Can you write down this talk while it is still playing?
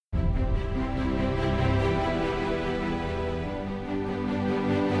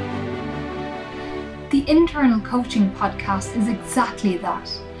The Internal Coaching Podcast is exactly that,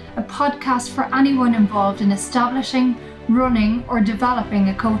 a podcast for anyone involved in establishing, running or developing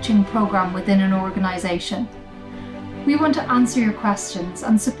a coaching program within an organisation. We want to answer your questions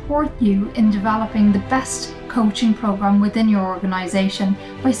and support you in developing the best coaching program within your organisation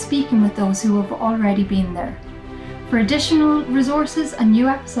by speaking with those who have already been there. For additional resources and new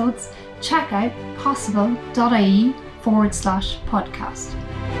episodes, check out possible.ie/podcast.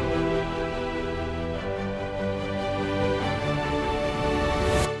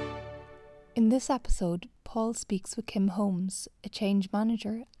 In this episode, Paul speaks with Kim Holmes, a change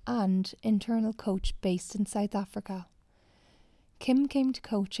manager and internal coach based in South Africa. Kim came to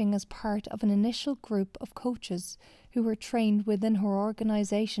coaching as part of an initial group of coaches who were trained within her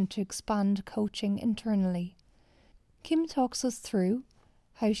organisation to expand coaching internally. Kim talks us through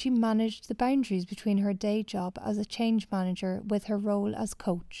how she managed the boundaries between her day job as a change manager with her role as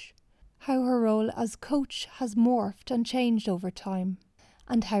coach, how her role as coach has morphed and changed over time,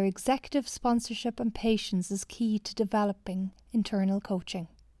 and how executive sponsorship and patience is key to developing internal coaching.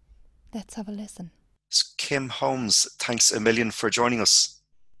 Let's have a listen. Kim Holmes, thanks a million for joining us.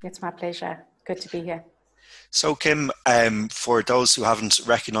 It's my pleasure. Good to be here. So Kim, for those who haven't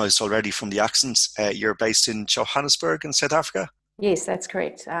recognised already from the accent, you're based in Johannesburg in South Africa? Yes, that's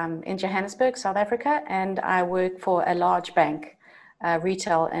correct. In Johannesburg, South Africa, and I work for a large bank,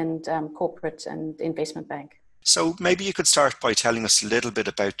 retail and corporate and investment bank. So maybe you could start by telling us a little bit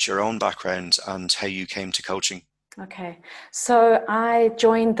about your own background and how you came to coaching. Okay, so I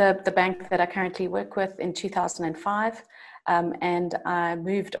joined the bank that I currently work with in 2005, and I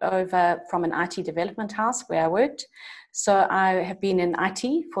moved over from an IT development house where I worked. So I have been in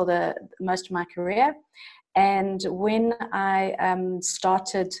IT for the most of my career, and when I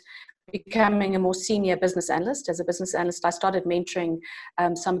started becoming a more senior business analyst, as a business analyst, I started mentoring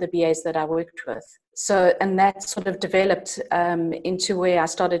some of the BAs that I worked with. So, and that sort of developed into where I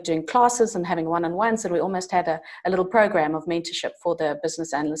started doing classes and having one-on-ones, and we almost had a little program of mentorship for the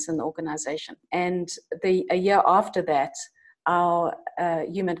business analysts in the organization. And a year after that, our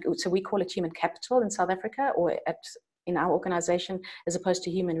so we call it human capital in South Africa, or in our organization, as opposed to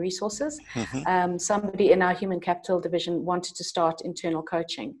human resources. Mm-hmm. Somebody in our human capital division wanted to start internal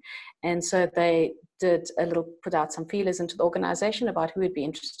coaching. And so they put out some feelers into the organization about who would be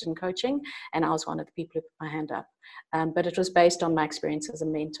interested in coaching. And I was one of the people who put my hand up. But it was based on my experience as a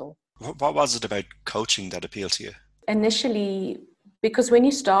mentor. What was it about coaching that appealed to you? Initially, because when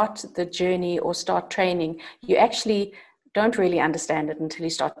you start the journey or start training, you actually don't really understand it until you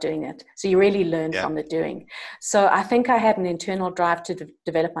start doing it. So you really learn from the doing. So I think I had an internal drive to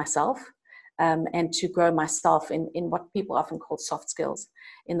develop myself and to grow myself in what people often call soft skills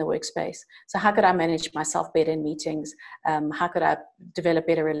in the workspace. So how could I manage myself better in meetings? How could I develop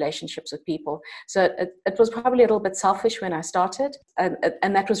better relationships with people? So it was probably a little bit selfish when I started.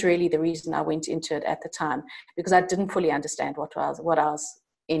 And that was really the reason I went into it at the time, because I didn't fully understand what I was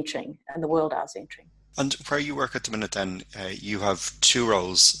entering and the world I was entering. And where you work at the minute then, you have two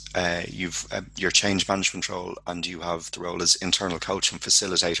roles. You've your change management role, and you have the role as internal coach and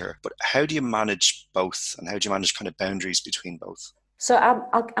facilitator. But how do you manage both, and how do you manage kind of boundaries between both? So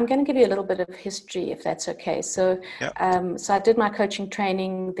I'm going to give you a little bit of history, if that's okay. So, so I did my coaching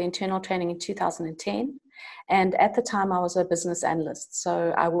training, the internal training, in 2010. And at the time, I was a business analyst.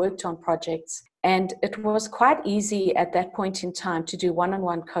 So I worked on projects. And it was quite easy at that point in time to do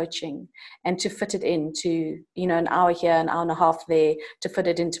one-on-one coaching and to fit it into, an hour here, an hour and a half there, to fit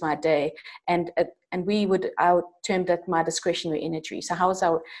it into my day. And I termed it my discretionary energy. So how was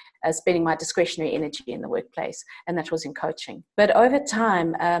I spending my discretionary energy in the workplace? And that was in coaching. But over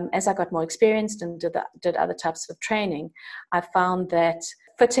time, as I got more experienced and did other types of training, I found that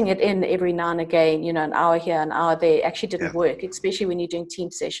fitting it in every now and again, an hour here, an hour there, actually didn't work, especially when you're doing team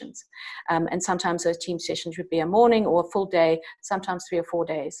sessions. And sometimes those team sessions would be a morning or a full day, sometimes 3 or 4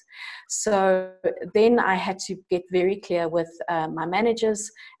 days. So then I had to get very clear with my managers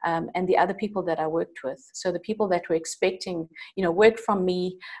and the other people that I worked with. So the people that were expecting, work from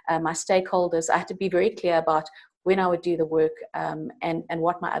me, my stakeholders, I had to be very clear about when I would do the work and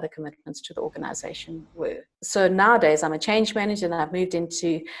what my other commitments to the organization were. So nowadays I'm a change manager, and I've moved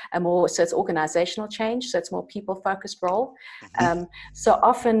into so it's organizational change, so it's more people-focused role. Mm-hmm. So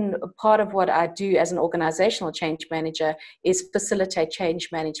often part of what I do as an organizational change manager is facilitate change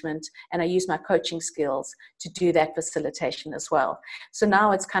management, and I use my coaching skills to do that facilitation as well. So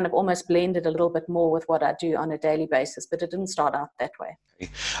now it's kind of almost blended a little bit more with what I do on a daily basis, but it didn't start out that way.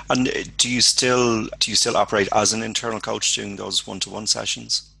 And do you still operate as an internal coach doing those one-to-one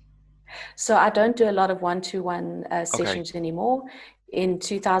sessions? So I don't do a lot of one-to-one sessions anymore. In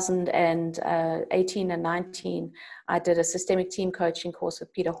 2018 and 19, I did a systemic team coaching course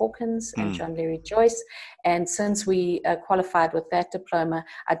with Peter Hawkins and John Larry Joyce. And since we qualified with that diploma,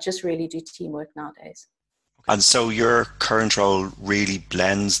 I just really do teamwork nowadays. And so your current role really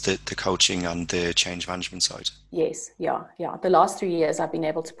blends the coaching and the change management side? Yes, yeah. The last 3 years I've been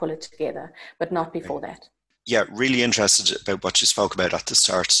able to pull it together, but not before that. Yeah, really interested about what you spoke about at the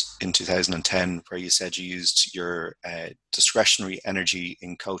start in 2010, where you said you used your discretionary energy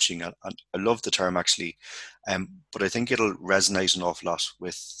in coaching. And I love the term, actually, but I think it'll resonate an awful lot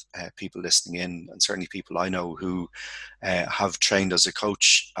with people listening in, and certainly people I know who have trained as a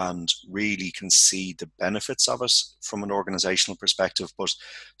coach and really can see the benefits of it from an organizational perspective, but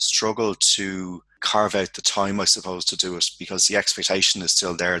struggle to carve out the time, I suppose, to do it, because the expectation is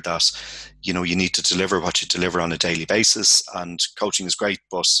still there that, you know, you need to deliver what you deliver on a daily basis, and coaching is great,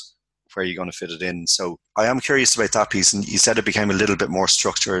 but where are you going to fit it in? So I am curious about that piece. And you said it became a little bit more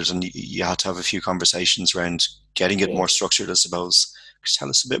structured, and you had to have a few conversations around getting it more structured, I suppose. Could you tell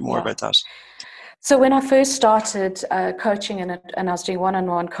us a bit more about that? So when I first started coaching and I was doing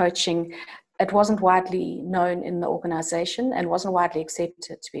one-on-one coaching, it wasn't widely known in the organization and wasn't widely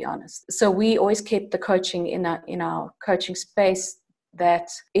accepted, to be honest. So we always kept the coaching in our coaching space, that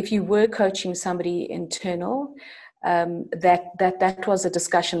if you were coaching somebody internal, that was a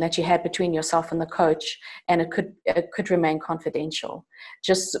discussion that you had between yourself and the coach, and it could remain confidential,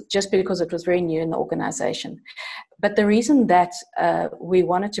 just because it was very new in the organization. But the reason that we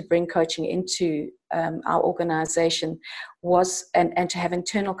wanted to bring coaching into our organization was, and to have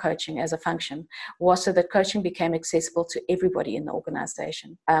internal coaching as a function, was so that coaching became accessible to everybody in the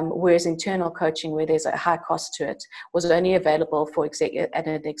organization. Whereas internal coaching, where there's a high cost to it, was only available for at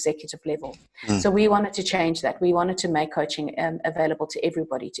an executive level. So we wanted to change that. We wanted to make coaching available to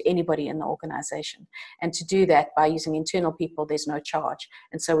everybody, to anybody in the organization. And to do that by using internal people, there's no charge.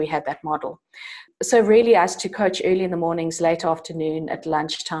 And so we had that model. So really, as to coach early in the mornings, late afternoon, at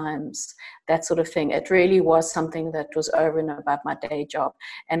lunch times, that sort of thing, it really was something that was over and above my day job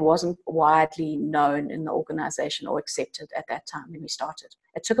and wasn't widely known in the organization or accepted at that time when we started.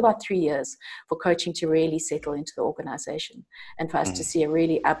 It took about 3 years for coaching to really settle into the organization and for us to see a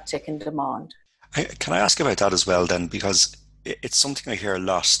really uptick in demand. Can I ask about that as well then? Because it's something I hear a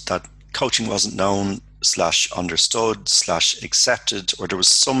lot, that coaching wasn't known / understood / accepted, or there was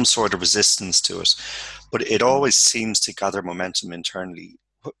some sort of resistance to it, but it always seems to gather momentum internally.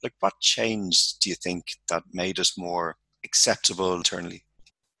 Like, what changed, do you think, that made it more acceptable internally?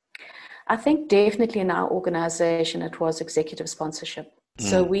 I think definitely in our organization, it was executive sponsorship.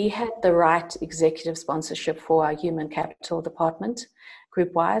 So we had the right executive sponsorship for our human capital department,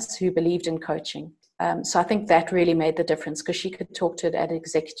 group-wise, who believed in coaching. So I think that really made the difference, because she could talk to it at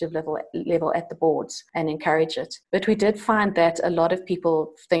executive level at the boards and encourage it. But we did find that a lot of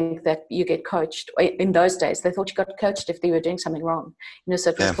people think that you get coached. In those days, they thought you got coached if they were doing something wrong.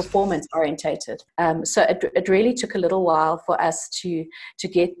 So it was performance orientated. So it really took a little while for us to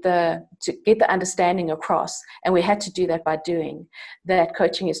get the understanding across, and we had to do that by doing that.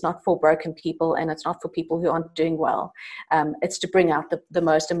 Coaching is not for broken people, and it's not for people who aren't doing well. It's to bring out the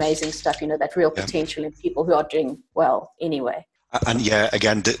most amazing stuff. That real potential in people who are doing well anyway. And yeah,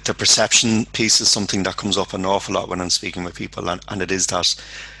 again, the perception piece is something that comes up an awful lot when I'm speaking with people, and it is that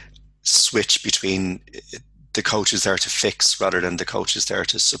switch between the coach is there to fix rather than the coach is there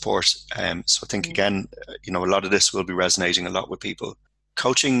to support. So I think, again, a lot of this will be resonating a lot with people.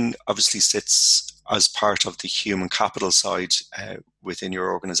 Coaching obviously sits as part of the human capital side within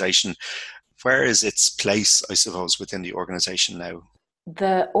your organization. Where is its place, I suppose, within the organization now?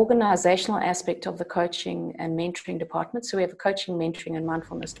 The organizational aspect of the coaching and mentoring department. So we have a coaching, mentoring, and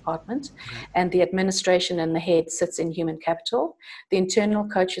mindfulness department, and the administration and the head sits in human capital. The internal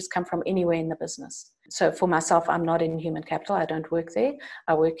coaches come from anywhere in the business. So for myself, I'm not in human capital. I don't work there.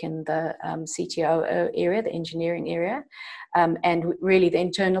 I work in the CTO area, the engineering area. And really the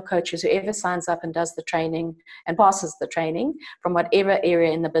internal coaches, whoever signs up and does the training and passes the training from whatever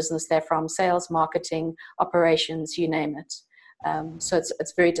area in the business they're from, sales, marketing, operations, you name it. So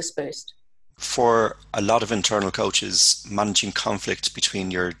it's very dispersed. For a lot of internal coaches, managing conflict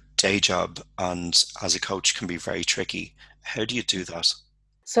between your day job and as a coach can be very tricky. How do you do that?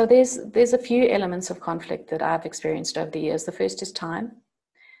 So there's a few elements of conflict that I've experienced over the years. The first is time.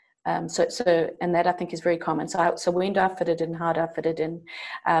 And that I think is very common. So when do I fit it in? How do I fit it in?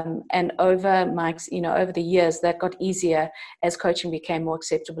 And over over the years, that got easier as coaching became more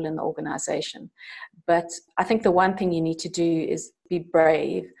acceptable in the organization. But I think the one thing you need to do is be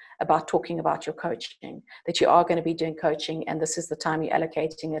brave about talking about your coaching, that you are going to be doing coaching and this is the time you're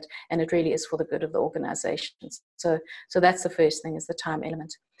allocating it, and it really is for the good of the organization. So that's the first thing, is the time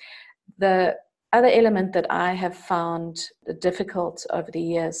element. The other element that I have found difficult over the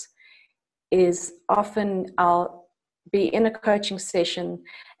years is often I'll be in a coaching session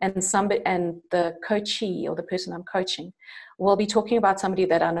and the coachee or the person I'm coaching will be talking about somebody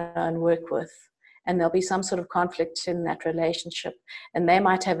that I know and work with, and there'll be some sort of conflict in that relationship, and they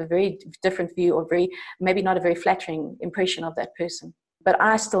might have a very different view or maybe not a very flattering impression of that person, but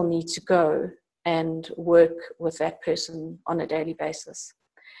I still need to go and work with that person on a daily basis.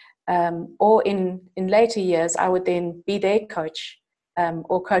 Or in later years, I would then be their coach,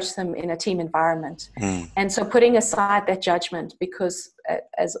 or coach them in a team environment. And so putting aside that judgment, because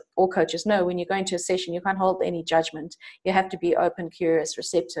as all coaches know, when you go into a session, you can't hold any judgment. You have to be open, curious,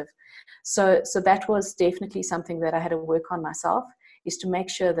 receptive. So that was definitely something that I had to work on myself, is to make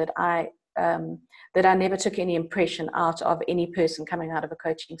sure that I never took any impression out of any person coming out of a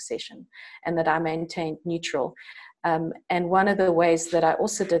coaching session, and that I maintained neutral. And one of the ways that I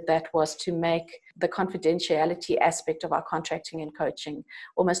also did that was to make the confidentiality aspect of our contracting and coaching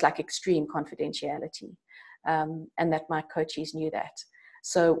almost like extreme confidentiality, and that my coachees knew that.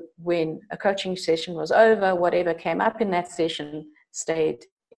 So when a coaching session was over, whatever came up in that session stayed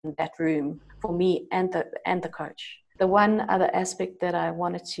in that room for me and the coach. The one other aspect that I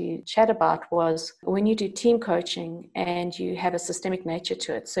wanted to chat about was when you do team coaching and you have a systemic nature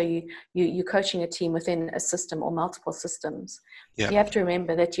to it. So you're coaching a team within a system or multiple systems. You have to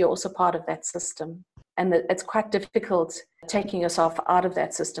remember that you're also part of that system, and that it's quite difficult taking yourself out of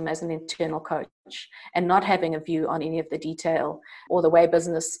that system as an internal coach and not having a view on any of the detail or the way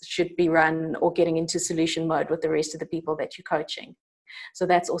business should be run, or getting into solution mode with the rest of the people that you're coaching. So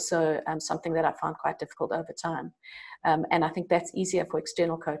that's also something that I found quite difficult over time. And I think that's easier for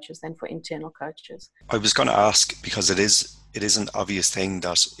external coaches than for internal coaches. I was going to ask, because it is an obvious thing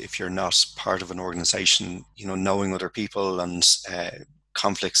that if you're not part of an organization, knowing other people and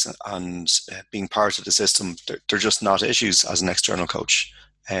conflicts and being part of the system, they're just not issues as an external coach.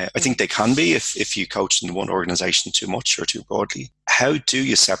 I think they can be if you coach in one organization too much or too broadly. How do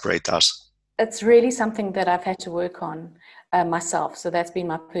you separate that? It's really something that I've had to work on myself. So that's been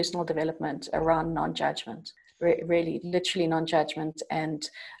my personal development around non-judgment. Really, literally non-judgment, and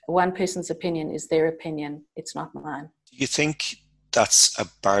one person's opinion is their opinion, it's not mine. Do you think that's a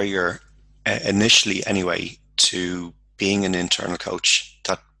barrier initially anyway to being an internal coach,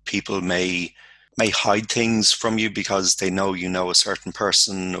 that people may hide things from you because they know a certain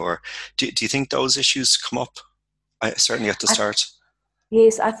person? Or do you think those issues come up certainly at the start?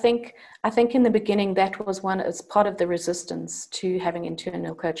 Yes, I think in the beginning that was one, as part of the resistance to having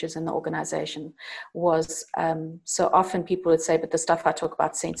internal coaches in the organization was, so often people would say, but the stuff I talk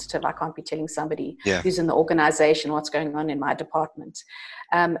about is sensitive. I can't be telling somebody who's in the organization what's going on in my department.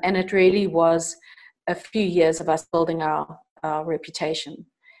 And it really was a few years of us building our reputation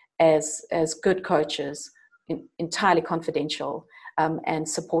as good coaches, entirely confidential, and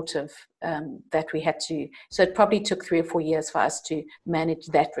supportive, that we had to. So it probably took 3 or 4 years for us to manage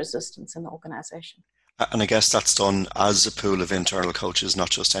that resistance in the organization. And I guess that's done as a pool of internal coaches, not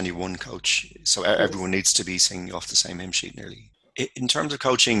just any one coach. So everyone needs to be singing off the same hymn sheet nearly. In terms of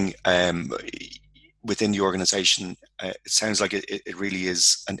coaching within the organization, it sounds like it really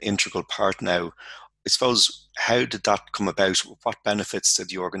is an integral part now. I suppose, how did that come about? What benefits did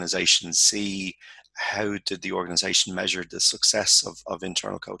the organization see? How did the organization measure the success of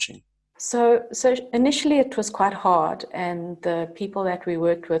internal coaching? So initially it was quite hard, and the people that we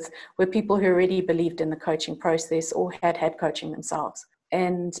worked with were people who already believed in the coaching process or had coaching themselves.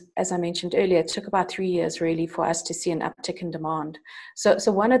 And as I mentioned earlier, it took about 3 years really for us to see an uptick in demand.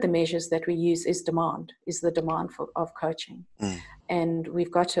 So one of the measures that we use is the demand of coaching. And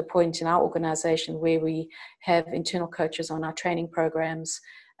we've got to a point in our organization where we have internal coaches on our training programs.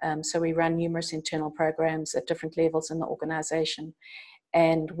 So we run numerous internal programs at different levels in the organization.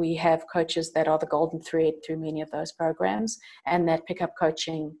 And we have coaches that are the golden thread through many of those programs, and that pick up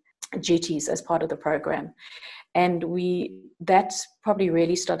coaching duties as part of the program. And that's probably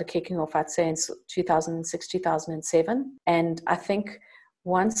really started kicking off, I'd say, in 2006, 2007. And I think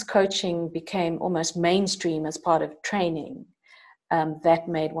once coaching became almost mainstream as part of training, that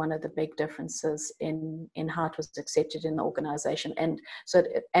made one of the big differences in how it was accepted in the organization, and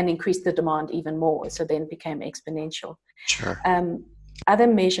increased the demand even more. So then it became exponential. Sure. Other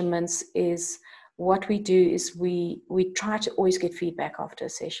measurements is what we do is we try to always get feedback after a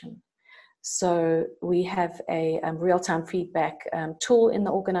session. So we have a real-time feedback tool in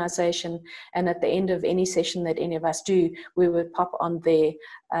the organization, and at the end of any session that any of us do, we would pop on there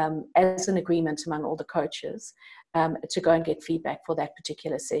as an agreement among all the coaches to go and get feedback for that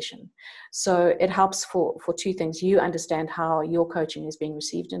particular session. So it helps for two things. You understand how your coaching is being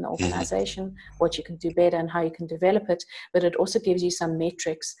received in the organization, what you can do better and how you can develop it, but it also gives you some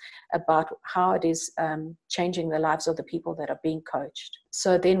metrics about how it is changing the lives of the people that are being coached.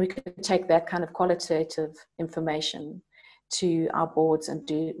 So then we can take that kind of qualitative information to our boards and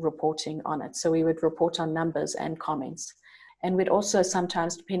do reporting on it. So we would report on numbers and comments. And we'd also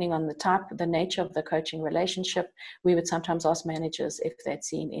sometimes, depending on the nature of the coaching relationship, we would sometimes ask managers if they'd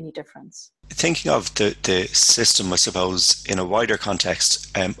seen any difference. Thinking of the system, I suppose, in a wider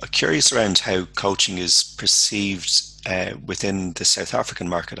context, I'm curious around how coaching is perceived within the South African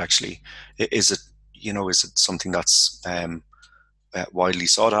market, actually. Is it something that's widely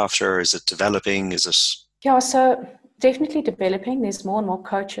sought after? Is it developing? Is it? Yeah, so definitely developing. There's more and more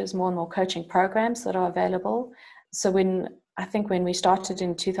coaches, more and more coaching programs that are available. So when we started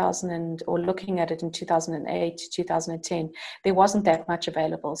in 2000 or looking at it in 2008, 2010, there wasn't that much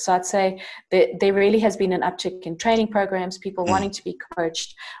available. So I'd say that there really has been an uptick in training programs, people wanting to be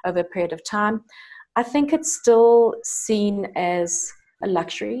coached over a period of time. I think it's still seen as a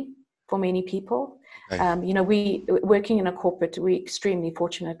luxury for many people. Okay. We working in a corporate, we're extremely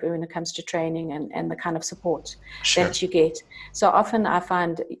fortunate when it comes to training and the kind of support that you get. So often I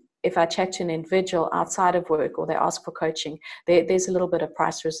find if I chat to an individual outside of work or they ask for coaching, there's a little bit of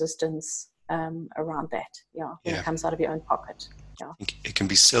price resistance around that, when it comes out of your own pocket. Yeah. It can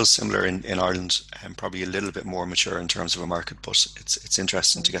be still similar in Ireland and probably a little bit more mature in terms of a market, but it's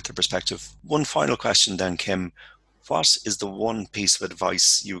interesting to get the perspective. One final question then, Kim. What is the one piece of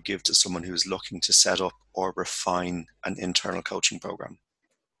advice you would give to someone who's looking to set up or refine an internal coaching program?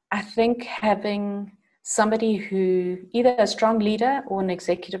 I think having somebody who, either a strong leader or an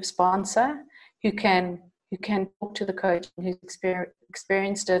executive sponsor, who can talk to the coach, who's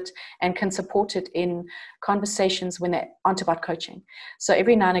experienced it and can support it in conversations when they aren't about coaching. So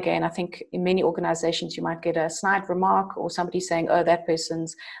every now and again, I think in many organizations, you might get a snide remark or somebody saying, oh, that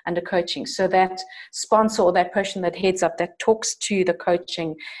person's under coaching. So that sponsor or that person that heads up, that talks to the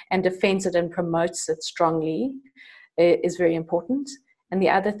coaching and defends it and promotes it strongly is very important. And the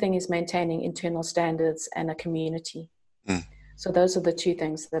other thing is maintaining internal standards and a community. So those are the two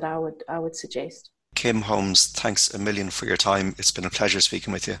things that I would suggest. Kim Holmes, thanks a million for your time. It's been a pleasure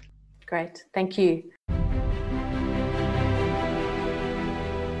speaking with you. Great. Thank you.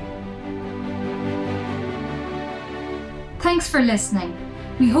 Thanks for listening.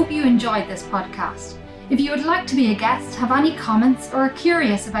 We hope you enjoyed this podcast. If you would like to be a guest, have any comments, or are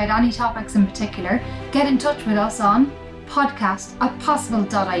curious about any topics in particular, get in touch with us on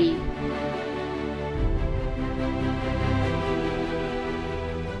podcast@possible.ie.